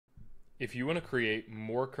If you want to create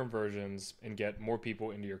more conversions and get more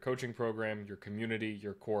people into your coaching program, your community,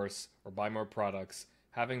 your course, or buy more products,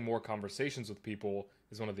 having more conversations with people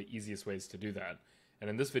is one of the easiest ways to do that. And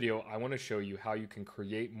in this video, I want to show you how you can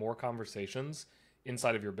create more conversations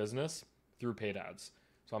inside of your business through paid ads.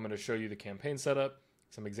 So I'm going to show you the campaign setup,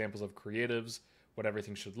 some examples of creatives, what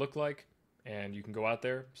everything should look like, and you can go out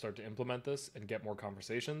there, start to implement this, and get more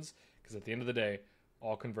conversations, because at the end of the day,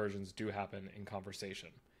 all conversions do happen in conversation.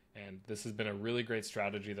 And this has been a really great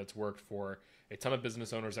strategy that's worked for a ton of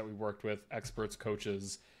business owners that we worked with, experts,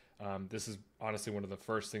 coaches. This is honestly one of the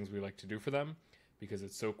first things we like to do for them because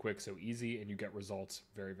it's so quick, so easy, and you get results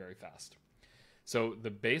very, very fast. So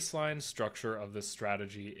the baseline structure of this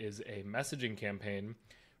strategy is a messaging campaign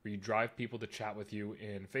where you drive people to chat with you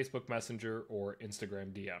in Facebook Messenger or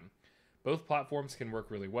Instagram DM. Both platforms can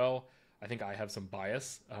work really well. I think I have some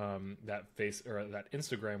bias that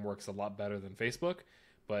Instagram works a lot better than Facebook,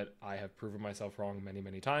 but I have proven myself wrong many,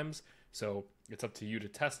 many times. So it's up to you to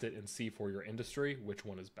test it and see for your industry which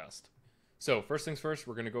one is best. So first things first,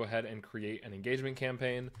 we're going to go ahead and create an engagement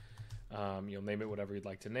campaign. You'll name it whatever you'd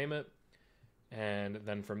like to name it. And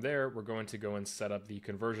then from there, we're going to go and set up the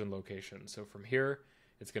conversion location. So from here,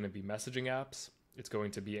 it's going to be messaging apps. It's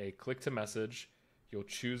going to be a click to message. You'll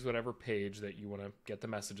choose whatever page that you want to get the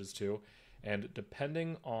messages to. And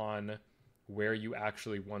depending on where you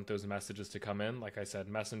actually want those messages to come in, like I said,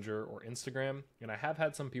 Messenger or Instagram, and I have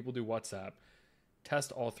had some people do WhatsApp,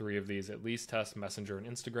 test all three of these, at least test Messenger and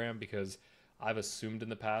Instagram, because I've assumed in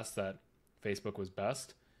the past that Facebook was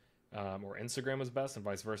best or Instagram was best and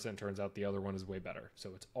vice versa, and turns out the other one is way better.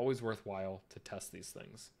 So it's always worthwhile to test these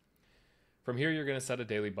things. From here, you're going to set a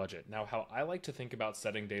daily budget. Now, how I like to think about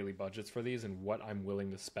setting daily budgets for these and what I'm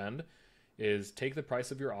willing to spend is take the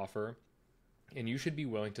price of your offer, and you should be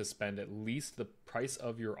willing to spend at least the price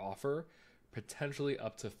of your offer, potentially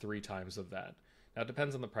up to 3 times of that. Now, it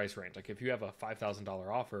depends on the price range. Like if you have a $5,000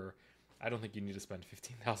 offer, I don't think you need to spend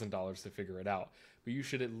 $15,000 to figure it out. But you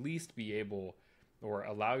should at least be able or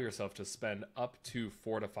allow yourself to spend up to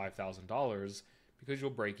 $4,000 to $5,000 because you'll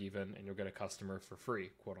break even and you'll get a customer for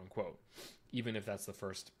free, quote unquote, even if that's the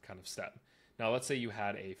first kind of step. Now, let's say you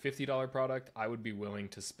had a $50 product. I would be willing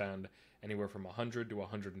to spend anywhere from $100 to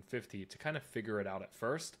 $150 to kind of figure it out at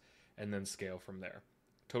first and then scale from there.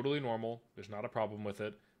 Totally normal. There's not a problem with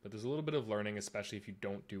it, but there's a little bit of learning, especially if you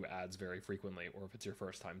don't do ads very frequently or if it's your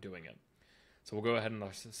first time doing it. So we'll go ahead and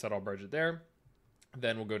set our budget there.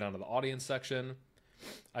 Then we'll go down to the audience section.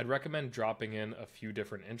 I'd recommend dropping in a few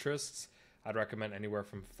different interests. I'd recommend anywhere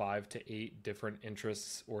from 5 to 8 different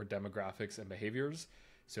interests or demographics and behaviors.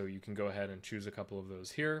 So you can go ahead and choose a couple of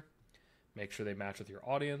those here. Make sure they match with your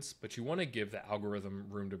audience, but you want to give the algorithm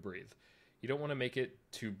room to breathe. You don't want to make it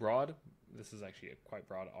too broad. This is actually a quite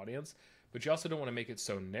broad audience, but you also don't want to make it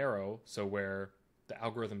so narrow, so where the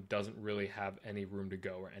algorithm doesn't really have any room to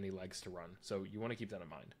go or any legs to run. So you want to keep that in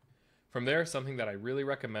mind. From there, something that I really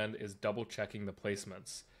recommend is double checking the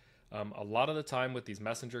placements. A lot of the time with these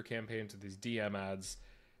messenger campaigns or these DM ads,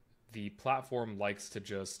 the platform likes to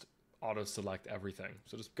just auto select everything.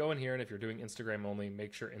 So just go in here, and if you're doing Instagram only,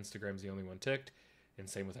 make sure Instagram's the only one ticked, and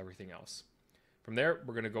same with everything else. From there,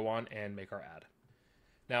 we're going to go on and make our ad.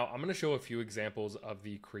 Now, I'm going to show a few examples of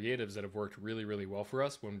the creatives that have worked really, really well for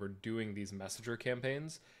us when we're doing these messenger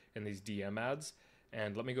campaigns and these DM ads.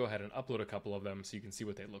 And let me go ahead and upload a couple of them so you can see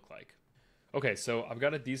what they look like. Okay, so I've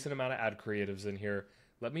got a decent amount of ad creatives in here.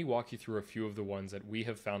 Let me walk you through a few of the ones that we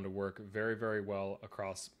have found to work very, very well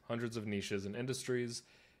across hundreds of niches and industries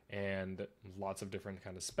and lots of different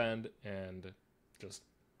kind of spend and just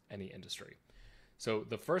any industry. So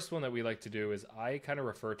the first one that we like to do is I kind of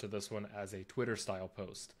refer to this one as a Twitter style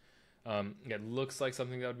post. It looks like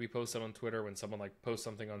something that would be posted on Twitter when someone like posts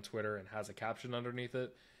something on Twitter and has a caption underneath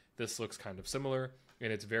it. This looks kind of similar,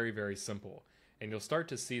 and it's very, very simple. And you'll start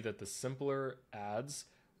to see that the simpler ads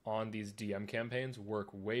on these DM campaigns work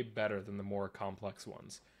way better than the more complex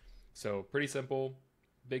ones. So pretty simple,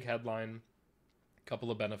 big headline,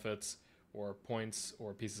 couple of benefits or points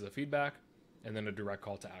or pieces of feedback, and then a direct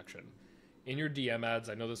call to action. In your DM ads,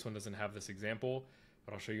 I know this one doesn't have this example,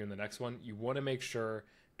 but I'll show you in the next one. You want to make sure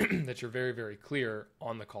that you're very, very clear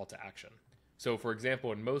on the call to action. So for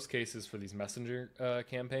example, in most cases for these messenger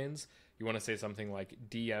campaigns, you want to say something like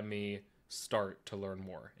DM me start to learn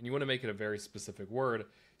more. And you want to make it a very specific word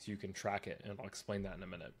so you can track it, and I'll explain that in a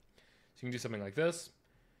minute. So you can do something like this.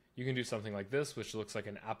 You can do something like this, which looks like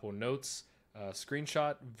an Apple Notes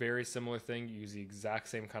screenshot. Very similar thing. You use the exact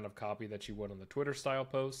same kind of copy that you would on the Twitter style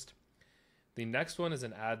post. The next one is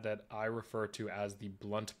an ad that I refer to as the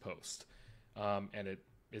blunt post. And it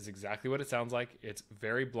is exactly what it sounds like. It's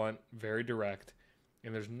very blunt, very direct.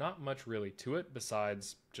 And there's not much really to it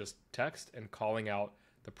besides just text and calling out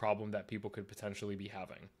the problem that people could potentially be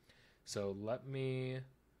having. So let me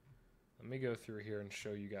go through here and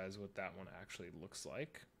show you guys what that one actually looks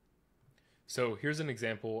like. So here's an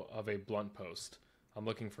example of a blunt post. I'm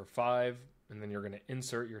looking for 5, and then you're going to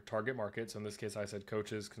insert your target market. So in this case, I said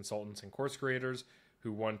coaches, consultants, and course creators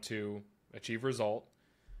who want to achieve result,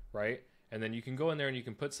 right? And then you can go in there and you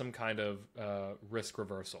can put some kind of risk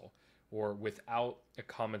reversal, or without a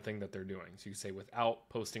common thing that they're doing. So you can say without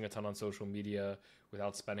posting a ton on social media,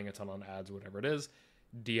 without spending a ton on ads, whatever it is,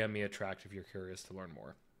 DM me Attract if you're curious to learn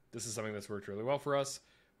more. This is something that's worked really well for us,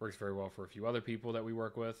 works very well for a few other people that we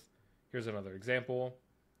work with. Here's another example.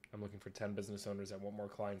 I'm looking for 10 business owners that want more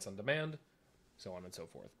clients on demand, so on and so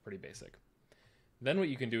forth. Pretty basic. Then what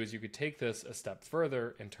you can do is you could take this a step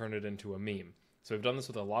further and turn it into a meme. So we've done this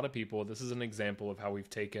with a lot of people. This is an example of how we've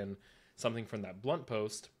taken something from that blunt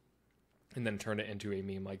post and then turned it into a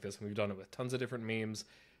meme like this. And we've done it with tons of different memes.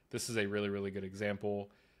 This is a really, really good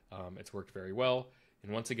example. It's worked very well.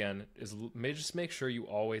 And once again, just make sure you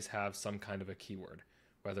always have some kind of a keyword,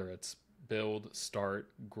 whether it's build, start,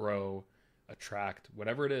 grow, attract,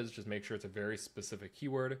 whatever it is, just make sure it's a very specific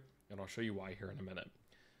keyword, and I'll show you why here in a minute.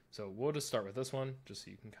 So we'll just start with this one, just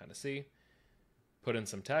so you can kind of see. Put in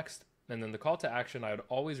some text, and then the call to action, I would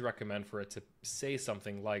always recommend for it to say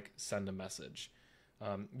something like send a message.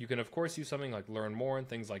 You can, of course, use something like learn more and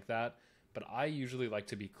things like that, but I usually like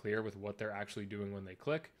to be clear with what they're actually doing when they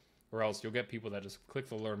click, or else you'll get people that just click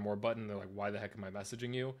the learn more button. They're like, why the heck am I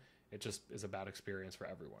messaging you? It just is a bad experience for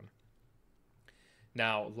everyone.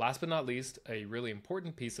 Now, last but not least, a really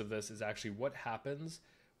important piece of this is actually what happens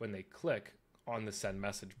when they click on the send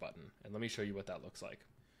message button. And let me show you what that looks like.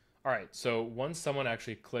 All right, so once someone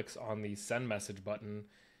actually clicks on the send message button,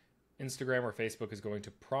 Instagram or Facebook is going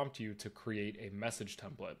to prompt you to create a message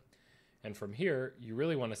template. And from here, you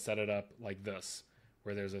really want to set it up like this,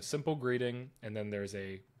 where there's a simple greeting and then there's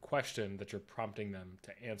a question that you're prompting them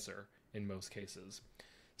to answer in most cases.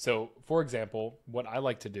 So for example, what I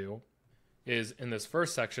like to do is in this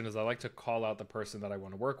first section is I like to call out the person that I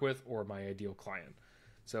want to work with or my ideal client.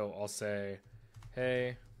 So I'll say,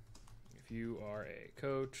 hey, if you are a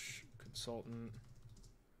coach, consultant,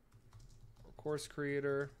 or course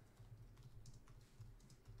creator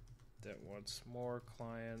that wants more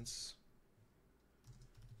clients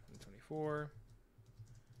 2024,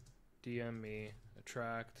 DM me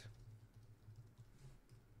Attract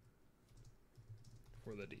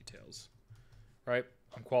for the details. Right?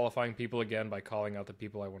 I'm qualifying people again by calling out the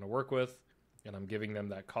people I want to work with, and I'm giving them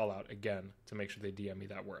that call out again to make sure they DM me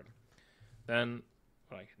that word. Then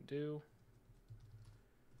what I can do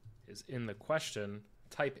is in the question,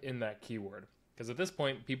 type in that keyword. Because at this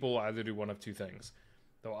point, people will either do one of two things.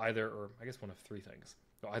 They'll either, or I guess one of three things.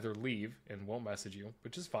 They'll either leave and won't message you,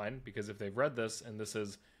 which is fine, because if they've read this and this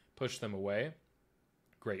has pushed them away,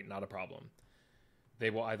 great, not a problem. They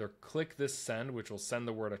will either click this send, which will send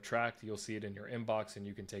the word attract. You'll see it in your inbox and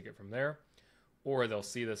you can take it from there. Or they'll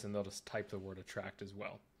see this and they'll just type the word attract as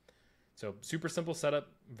well. So super simple setup,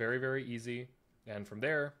 very, very easy. And from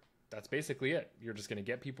there, that's basically it. You're just going to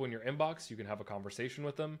get people in your inbox. You can have a conversation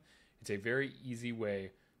with them. It's a very easy way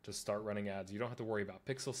to start running ads. You don't have to worry about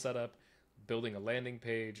pixel setup, building a landing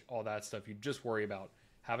page, all that stuff. You just worry about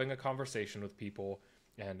having a conversation with people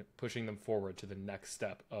and pushing them forward to the next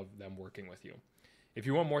step of them working with you. If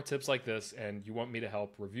you want more tips like this and you want me to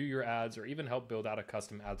help review your ads or even help build out a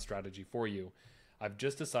custom ad strategy for you, I've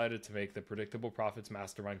just decided to make the Predictable Profits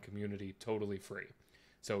Mastermind community totally free.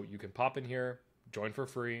 So you can pop in here, join for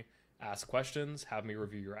free, ask questions, have me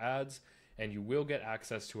review your ads, and you will get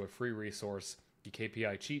access to a free resource, the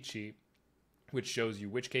KPI cheat sheet, which shows you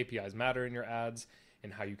which KPIs matter in your ads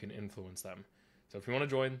and how you can influence them. So if you want to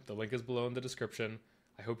join, the link is below in the description.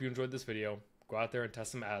 I hope you enjoyed this video. Go out there and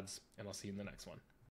test some ads, and I'll see you in the next one.